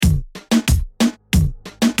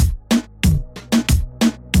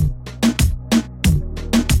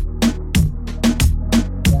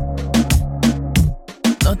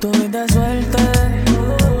tuviste suerte,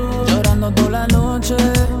 llorando toda la noche.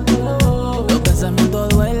 Los pensamientos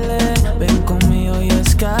duelen, ven conmigo y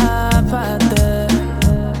escápate.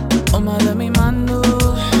 Toma de mi mano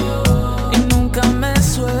y nunca me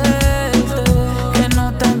suelte, que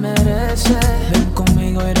no te mereces. Ven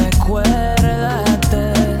conmigo y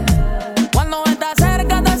recuérdate. Cuando estás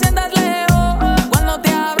cerca te sientes lejos, cuando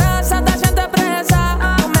te abrazas te sientes presa.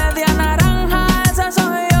 Tu media naranja, esa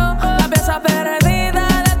soy yo, la pieza perdida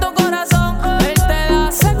de tu corazón. Él te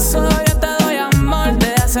da sexo, yo te doy amor,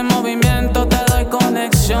 te hace movimiento, te doy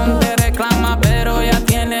conexión. Te reclama pero ya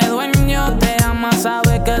tiene dueño, te ama,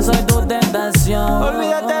 sabe que soy tu tentación.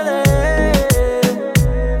 Olvídate de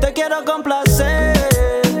él, te quiero complacer.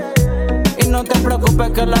 Y no te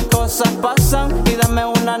preocupes que las cosas pasan. Y dame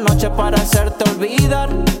una noche para hacerte olvidar.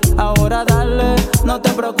 Ahora dale, no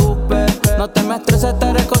te preocupes, no te me estreses, te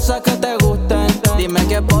haré cosas que te gusten. Dime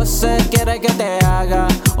qué pose quieres que te haga.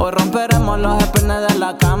 Hoy romperemos los espines de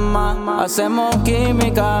la cama. Hacemos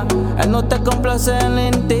química, él no te complace en la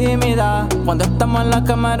intimidad. Cuando estamos en la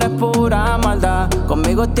cama eres pura maldad.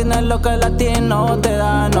 Conmigo tienes lo que el latino te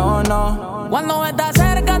da, no, no. Cuando estás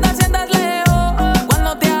cerca te sientes lejos,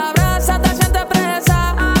 cuando te abrazas te sientes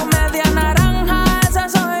presa. Tu media naranja, esa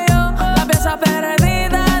soy yo, la pieza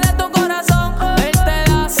perdida de tu corazón. Él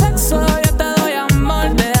te da sexo, yo te doy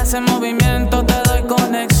amor, te hace movimiento, te doy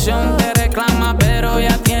conexión. Te reclama pero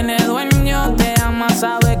ya tiene dueño, te ama,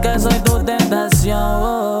 sabe que soy tu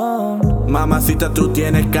tentación. Mamacita, tú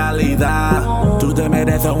tienes calidad, tú te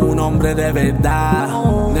mereces un hombre de verdad.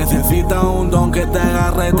 Necesitas un don que te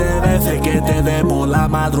agarre, te bese, que te dé por la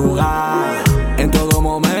madrugada. En todo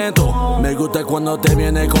momento, me gusta cuando te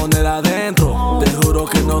vienes con él adentro. Te juro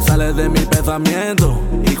que no sales de mi pensamiento.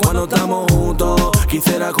 Y cuando estamos juntos,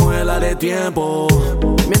 quisiera congelar el tiempo.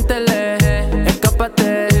 Miéntele,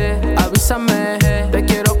 escápate, avísame, te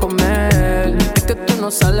quiero comer. Es que tú no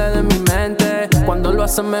sales de mi mente, cuando lo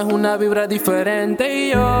hacemos es una vibra diferente.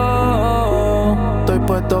 Y yo estoy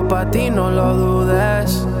puesto pa' ti, no lo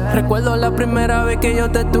dudes. Recuerdo la primera vez que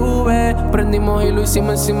yo te tuve, prendimos y lo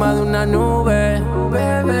hicimos encima de una nube.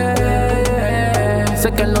 Bebé,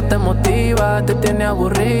 sé que él no te motiva, te tiene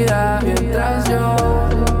aburrida, mientras yo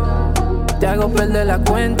te hago perder la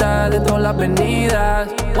cuenta de todas las venidas.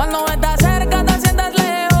 Cuando estás cerca te sientes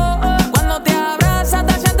lejos, cuando te abrazas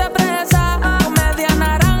te sientes presa. Tu media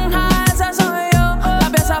naranja, esa soy yo, la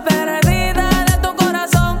pieza perdida de tu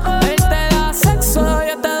corazón. Él te da sexo,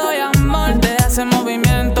 yo te doy amor, te hace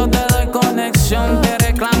movimiento, te doy conexión. Te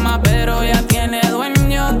reclama pero ya tiene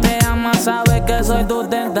dueño, te ama, sabe que soy tu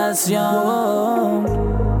tentación.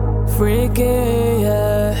 Freaky,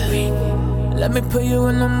 yeah. Let me put you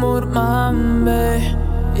in the mood, mami,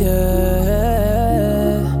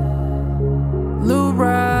 yeah. Blue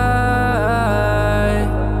Bright,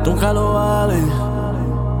 Nunca lo vale.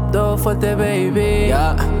 2fuertes, baby.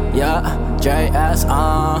 Yeah, yeah, JS,